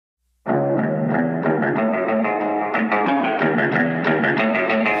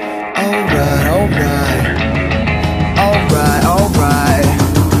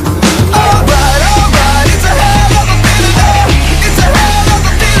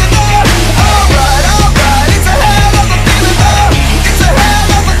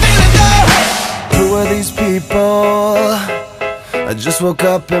Just woke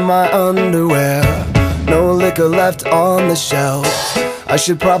up in my underwear, no liquor left on the shelf. I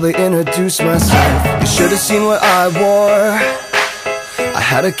should probably introduce myself. You should have seen what I wore. I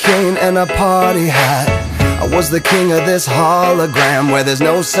had a cane and a party hat. I was the king of this hologram, where there's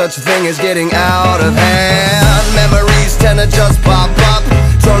no such thing as getting out of hand. Memories tend to just pop up,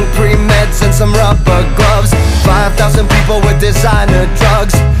 drunk pre-meds and some rubber gloves. 5,000 people with designer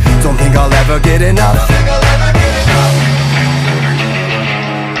drugs. Don't think I'll ever get enough.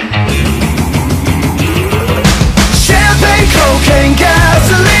 Champagne, cocaine,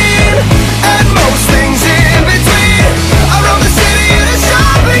 gasoline, and most things in between. I roam the city in a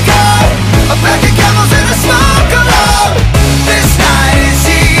shopping cart, a pack of camels and a smoke alarm. This night is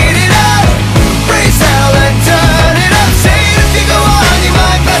heating up, raise hell and turn it up. Say it if you go on, you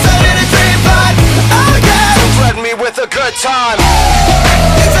might pass out in a dream pipe. Oh yeah, so threaten me with a good time.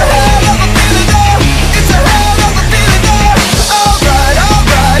 It's a hell of a feeling there, it's a hell of a feeling there.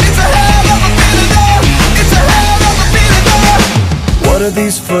 Alright, it's a hell of a feeling there, it's a hell of a feeling there. What are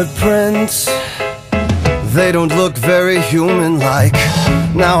these footprints? They don't look very human-like.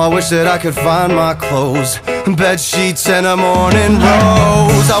 Now I wish that I could find my clothes, bed sheets and a morning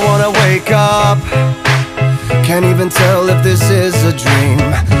rose. I wanna wake up, can't even tell if this is a dream.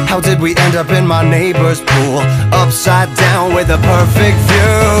 How did we end up in my neighbor's pool, upside down with a perfect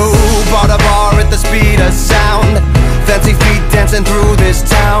view? Bought a bar at the speed of sound, fancy feet dancing through this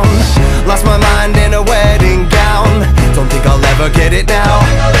town. Lost my mind in a wedding gown. Don't think I'll ever get it now.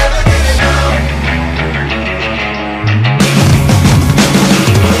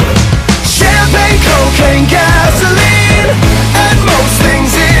 Champagne, cocaine, gasoline, and most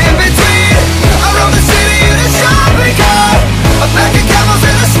things in between. I roam the city in a shopping cart, a pack of camels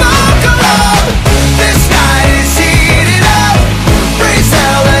and a smoke alarm. This night is heating up, raise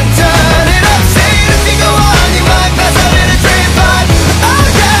hell and turn it up. Say it if you go on, you might pass out in a dream pipe. Oh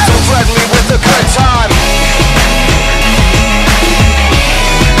yeah, don't threaten me with a good time.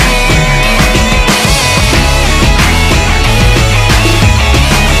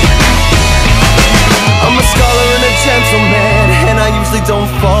 Don't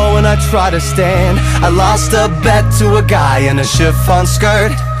fall when I try to stand. I lost a bet to a guy in a chiffon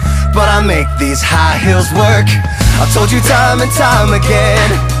skirt, but I make these high heels work. I've told you time and time again,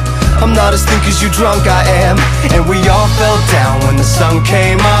 I'm not as thick as you drunk I am. And we all fell down when the sun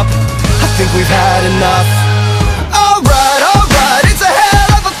came up. I think we've had enough.